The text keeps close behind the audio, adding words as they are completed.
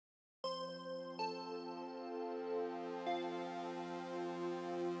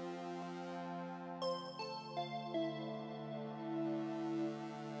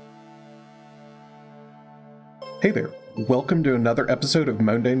Hey there, welcome to another episode of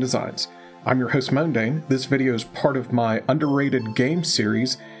Mondane Designs. I'm your host Mondane. This video is part of my underrated game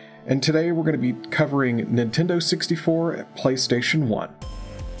series, and today we're going to be covering Nintendo 64 and PlayStation 1.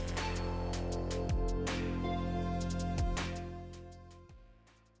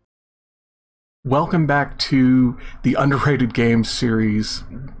 Welcome back to the underrated games series.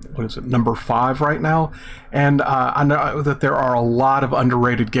 What is it, number 5 right now? And I know that there are a lot of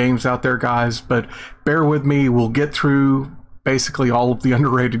underrated games out there, guys, but bear with me. We'll get through basically all of the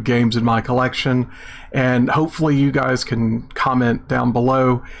underrated games in my collection, and hopefully you guys can comment down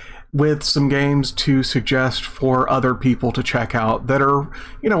below with some games to suggest for other people to check out that are,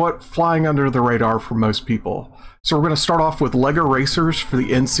 you know what, flying under the radar for most people. So we're going to start off with Lego Racers for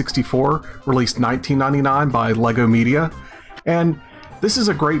the N64, released 1999 by Lego Media. And this is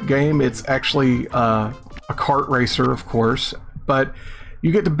a great game. It's actually a kart racer, of course, but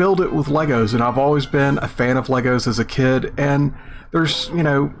you get to build it with Legos, and I've always been a fan of Legos as a kid, and there's, you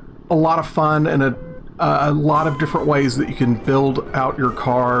know, a lot of fun and a lot of different ways that you can build out your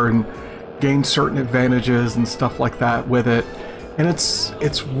car and gain certain advantages and stuff like that with it. And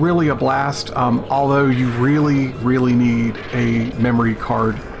it's really a blast, although you really need a memory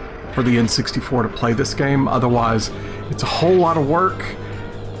card for the N64 to play this game. Otherwise, it's a whole lot of work,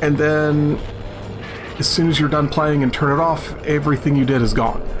 and then as soon as you're done playing and turn it off, everything you did is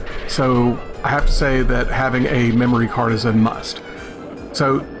gone. So I have to say that having a memory card is a must.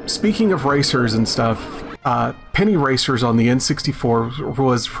 So speaking of racers and stuff, Penny Racers on the N64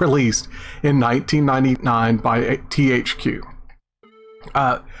 was released in 1999 by THQ.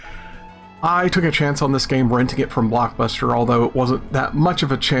 I took a chance on this game renting it from Blockbuster, although it wasn't that much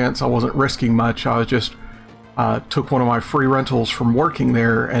of a chance. I wasn't risking much. I just took one of my free rentals from working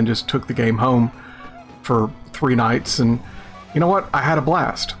there and just took the game home for 3 nights, and you know what? I had a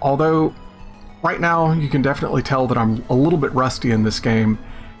blast. Although right now you can definitely tell that I'm a little bit rusty in this game,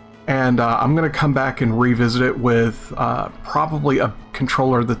 and I'm going to come back and revisit it with probably a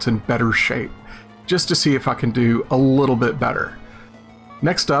controller that's in better shape, just to see if I can do a little bit better.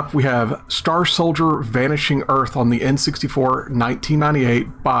 Next up, we have Star Soldier Vanishing Earth on the N64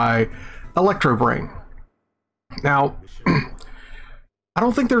 1998 by Electrobrain. Now, I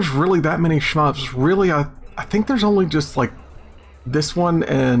don't think there's really that many shmups. Really, I think there's only just like this one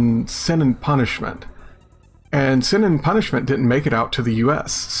and Sin and Punishment. And Sin and Punishment didn't make it out to the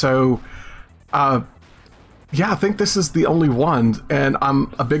US. So, yeah, I think this is the only one. And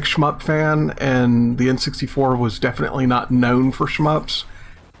I'm a big shmup fan, and the N64 was definitely not known for shmups.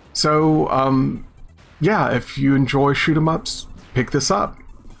 So, yeah, if you enjoy shoot-'em-ups, pick this up.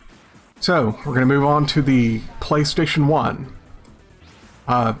 So, we're going to move on to the PlayStation 1.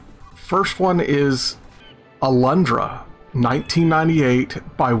 First one is Alundra, 1998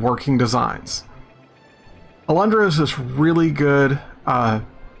 by Working Designs. Alundra is this really good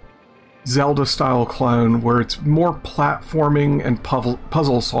Zelda-style clone where it's more platforming and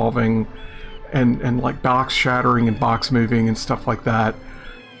puzzle solving and like box shattering and box moving and stuff like that.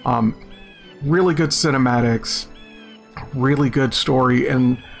 Really good cinematics, really good story,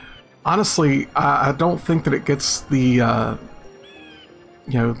 and honestly, I don't think that it gets the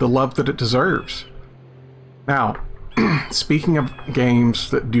you know, the love that it deserves. Now, speaking of games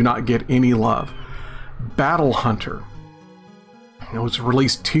that do not get any love, Battle Hunter. It was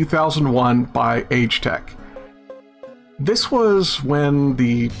released 2001 by Agetec. This was when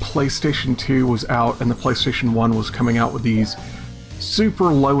the PlayStation 2 was out and the PlayStation 1 was coming out with these super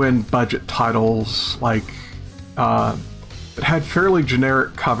low-end budget titles, like that had fairly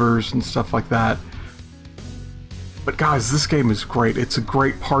generic covers and stuff like that. But guys, this game is great. It's a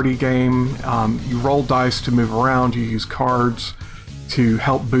great party game. You roll dice to move around, you use cards to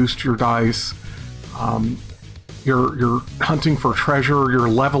help boost your dice. You're hunting for treasure, you're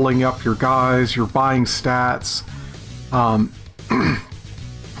leveling up your guys, you're buying stats.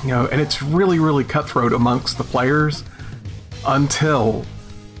 You know, and it's really cutthroat amongst the players until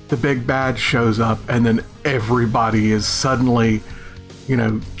the big bad shows up, and then everybody is suddenly, you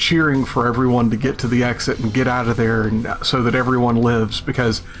know, cheering for everyone to get to the exit and get out of there, and so that everyone lives,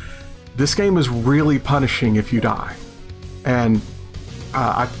 because this game is really punishing if you die. And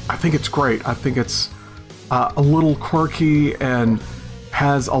I think it's great. I think it's a little quirky and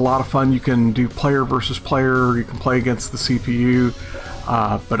has a lot of fun. You can do player versus player. You can play against the CPU.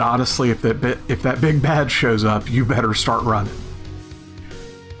 But honestly, if that big bad shows up, you better start running.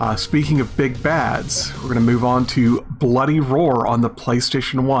 Speaking of big bads, we're going to move on to Bloody Roar on the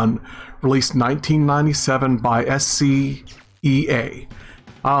PlayStation 1, released 1997 by SCEA.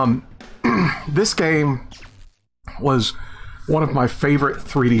 This game was one of my favorite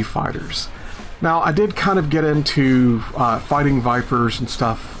 3D fighters. Now, I did kind of get into fighting Vipers and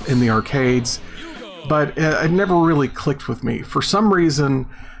stuff in the arcades, but it never really clicked with me. For some reason,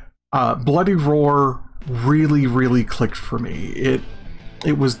 Bloody Roar really clicked for me.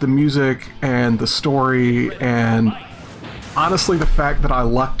 It was the music and the story, and honestly the fact that I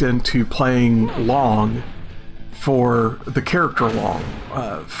lucked into playing Long for the character Long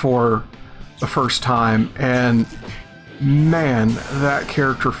for the first time, and man, that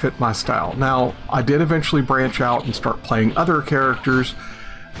character fit my style. Now, I did eventually branch out and start playing other characters,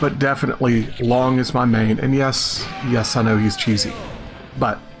 but definitely Long is my main. And yes, I know he's cheesy,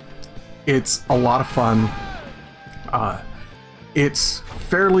 but it's a lot of fun. It's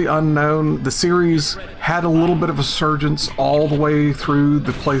fairly unknown. The series had a little bit of a resurgence all the way through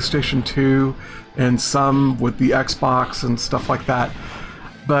the PlayStation 2 and some with the Xbox and stuff like that.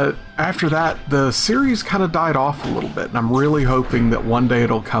 But after that, the series kind of died off a little bit, and I'm really hoping that one day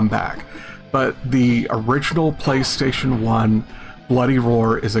it'll come back. But the original PlayStation 1 Bloody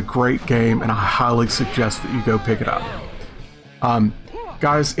Roar is a great game, and I highly suggest that you go pick it up.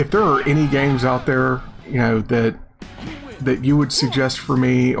 Guys, if there are any games out there, you know, that you would suggest for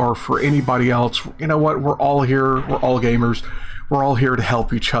me or for anybody else, you know what, we're all here, we're all gamers, we're all here to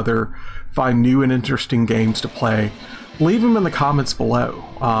help each other find new and interesting games to play. Leave them in the comments below.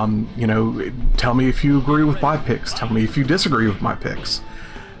 You know, tell me if you agree with my picks, tell me if you disagree with my picks.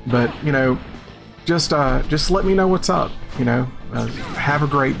 But, you know, just let me know what's up, you know. Have a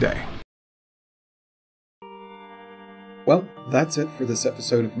great day. Well, that's it for this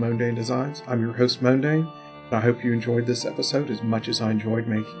episode of Mondane Designs. I'm your host, Mondane, and I hope you enjoyed this episode as much as I enjoyed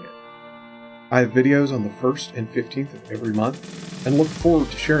making it. I have videos on the 1st and 15th of every month, and look forward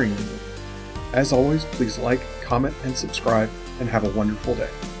to sharing them with you. As always, please like, comment, and subscribe, and have a wonderful day.